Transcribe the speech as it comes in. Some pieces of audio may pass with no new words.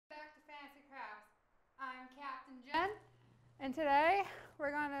And today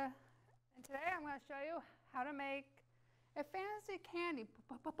I'm going to show you how to make a fantasy candy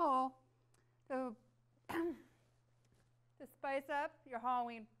bowl to spice up your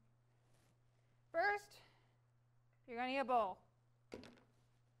Halloween. First, you're going to need a bowl.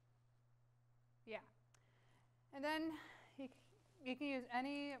 Yeah. And then you can use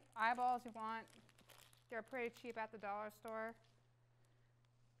any eyeballs you want. They're pretty cheap at the dollar store.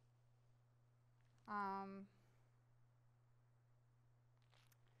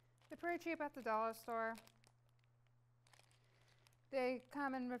 They're pretty cheap at the dollar store. They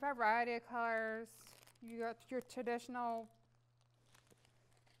come in a variety of colors. You got your traditional,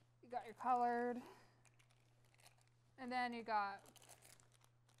 you got your colored, and then you got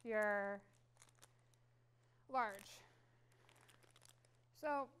your large.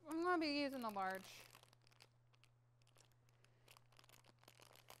 So I'm going to be using the large.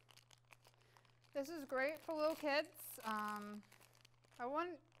 This is great for little kids. I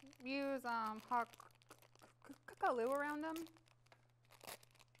wouldn't use hot glue around them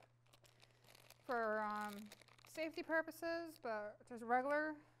for safety purposes, but just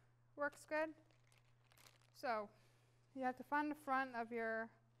regular works good. So you have to find the front of your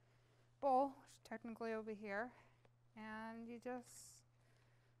bowl, which technically will be here, and you just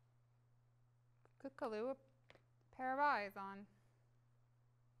glue a pair of eyes on.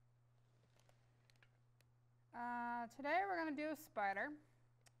 Today we're going to do a spider,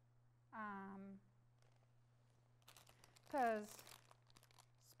 because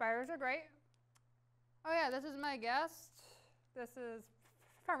spiders are great. Oh yeah, this is my guest. This is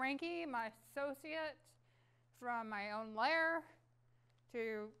Frankie, my associate, from my own lair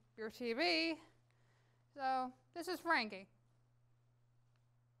to your TV. So this is Frankie.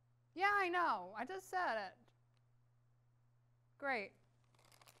 Yeah, I know, I just said it. Great.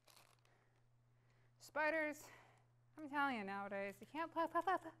 Spiders, I'm telling you nowadays, you can't play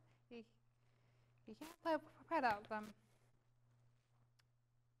without them.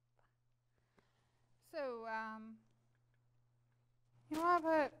 So, you want to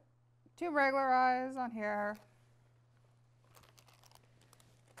put 2 regular eyes on here.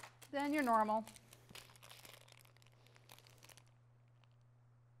 Then your normal.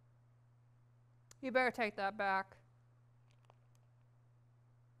 You better take that back.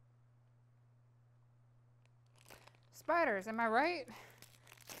 Spiders, am I right?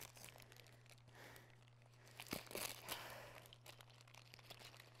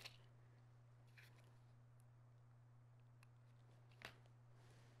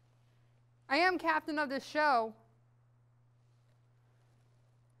 I am captain of this show.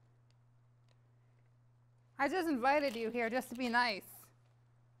 I just invited you here just to be nice.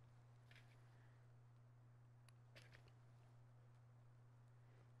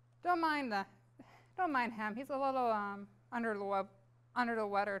 Don't mind him. He's a little under the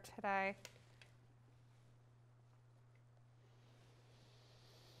weather today.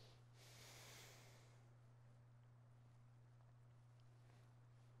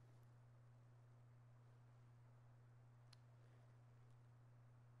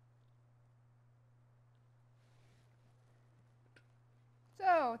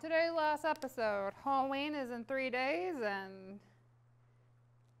 So, today's last episode. Halloween is in 3 days, and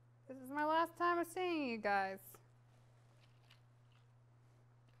this is my last time of seeing you guys.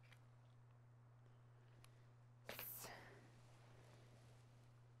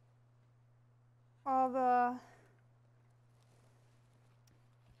 All the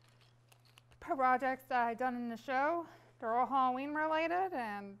projects that I've done in the show, they're all Halloween related,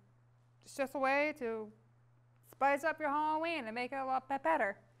 and it's just a way to spice up your Halloween and make it a lot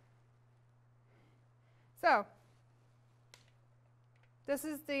better. So, this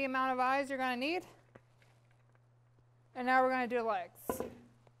is the amount of eyes you're going to need. And now we're going to do legs.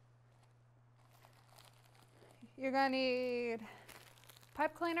 You're going to need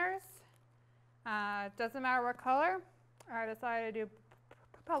pipe cleaners. Doesn't matter what color. I decided to do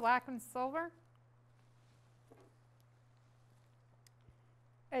black and silver.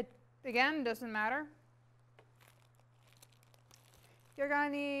 It, again, doesn't matter. You're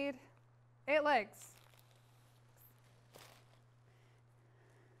going to need 8 legs.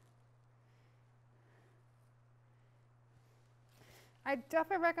 I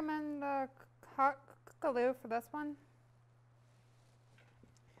definitely recommend hot glue for this one,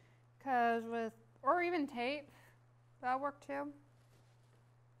 or even tape, that'll work too.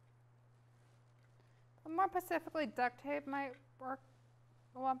 But more specifically, duct tape might work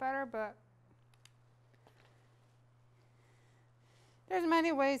a lot better, but there's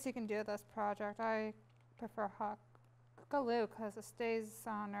many ways you can do this project. I prefer hot glue because it stays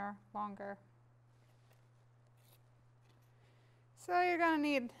on there longer. So you're going to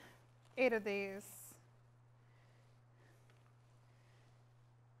need 8 of these.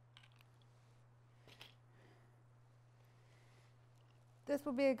 This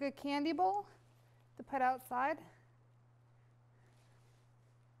will be a good candy bowl to put outside.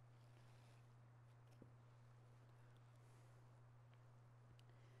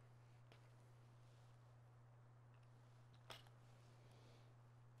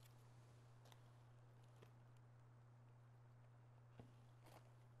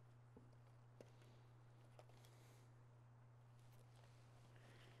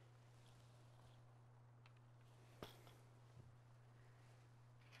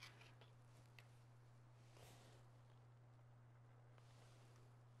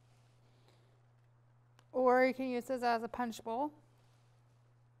 Or you can use this as a punch bowl.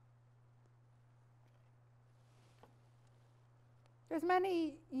 There's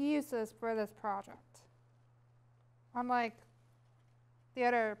many uses for this project. Unlike the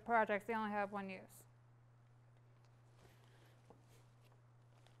other projects, they only have one use.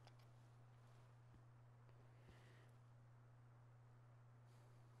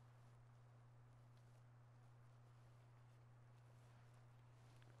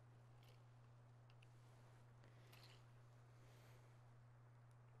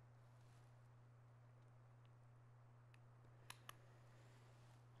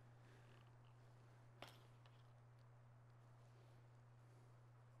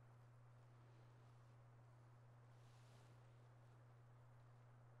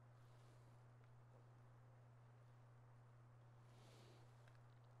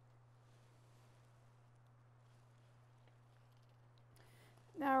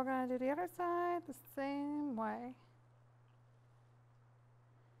 Now we're going to do the other side the same way.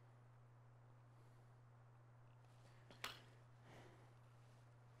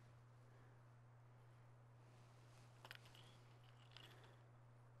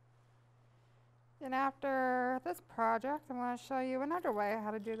 And after this project, I'm going to show you another way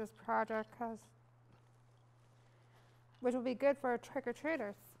how to do this project, which will be good for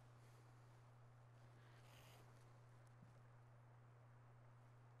trick-or-treaters.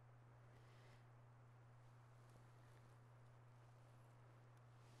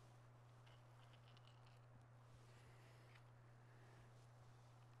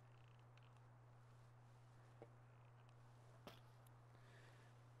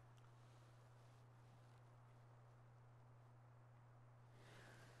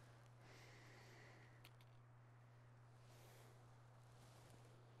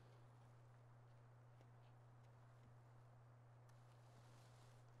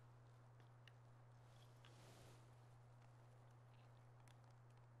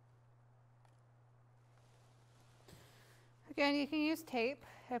 Again, you can use tape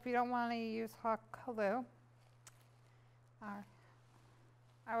if you don't want to use hot glue.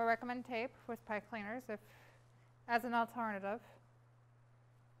 I would recommend tape with pipe cleaners as an alternative.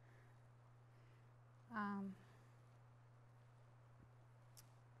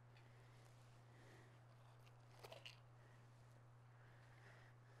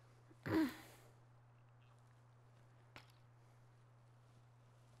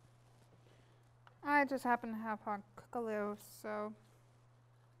 I just happen to have hot glue, so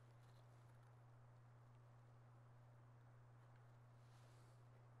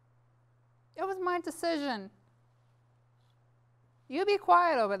it was my decision. You be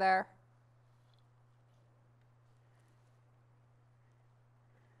quiet over there.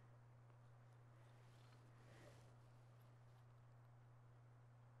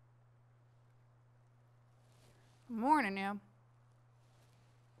 I'm warning you.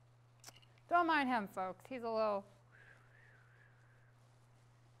 Don't mind him, folks. He's a little...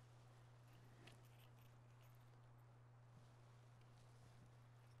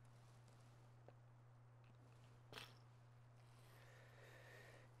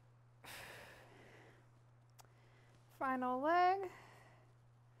 Final leg.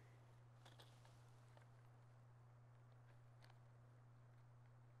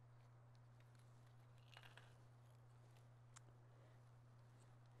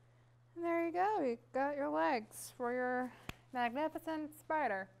 And there you go. You got your legs for your magnificent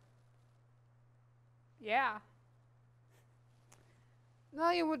spider. Yeah.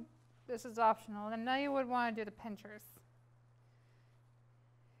 Now you would, this is optional, and now you would want to do the pinchers.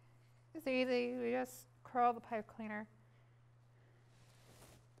 It's easy. We just curl the pipe cleaner.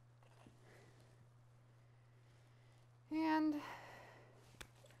 And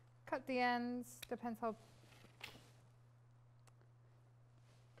cut the ends, depends how.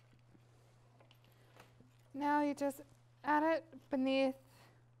 Now you just add it beneath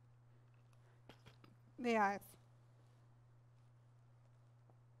the eyes.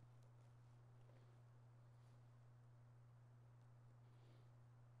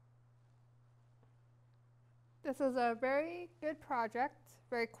 This is a very good project,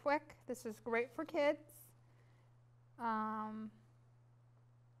 very quick. This is great for kids. I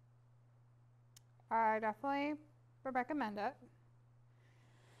definitely would recommend it.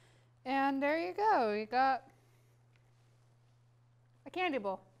 And there you go. You got a candy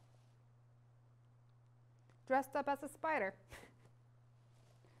bowl dressed up as a spider.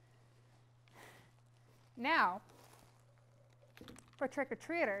 Now, for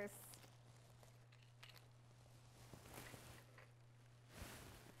trick-or-treaters.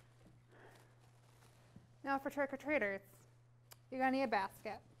 Now for trick-or-treaters, you're gonna need a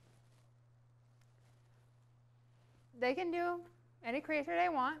basket. They can do any creature they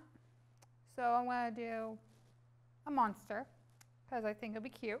want. So I'm gonna do a monster, because I think it'll be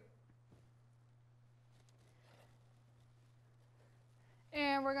cute.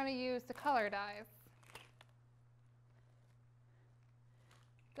 And we're gonna use the color dyes.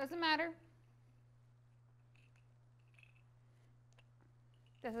 Doesn't matter.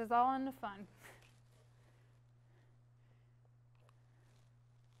 This is all in the fun.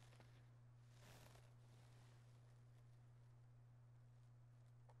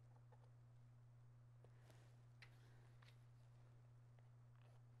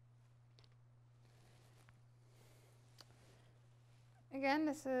 Again,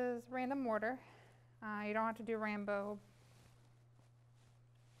 this is random order. You don't have to do rainbow.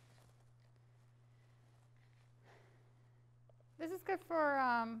 This is good for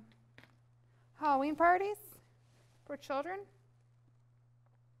Halloween parties for children.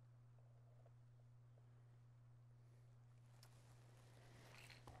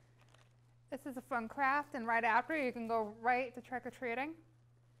 This is a fun craft, and right after you can go right to trick-or-treating.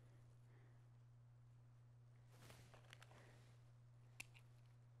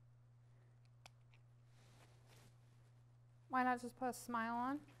 Why not just put a smile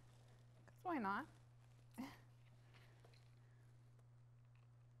on? 'Cause why not?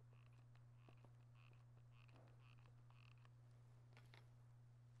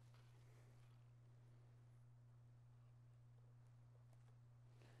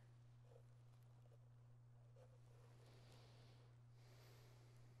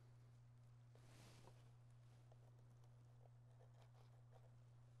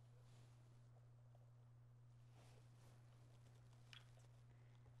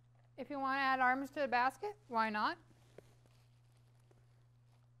 If you want to add arms to the basket, why not?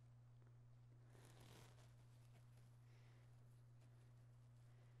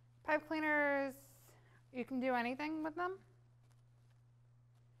 Pipe cleaners, you can do anything with them.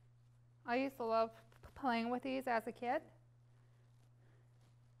 I used to love playing with these as a kid.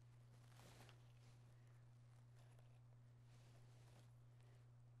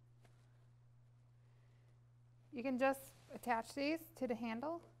 You can just attach these to the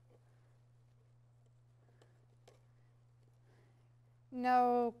handle.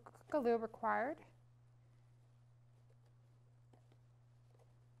 No glue required.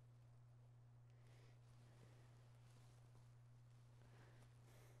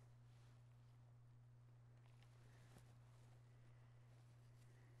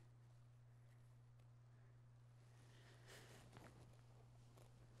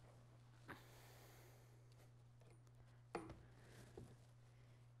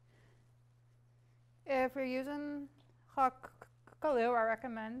 If you're using hot glue, I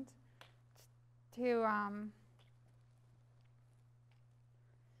recommend to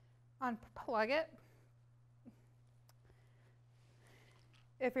unplug it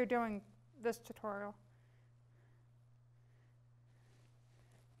if you're doing this tutorial.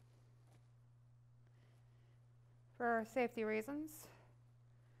 For safety reasons.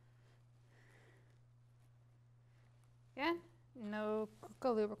 Again, no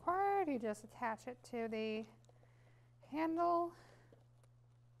glue required, you just attach it to the handle.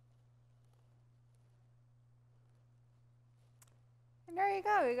 And there you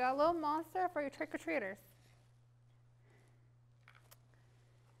go, you got a little monster for your trick-or-treaters.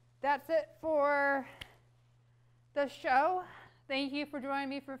 That's it for the show. Thank you for joining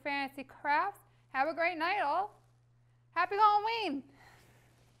me for Fantasy Crafts. Have a great night, all. Happy Halloween.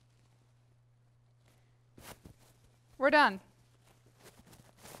 We're done.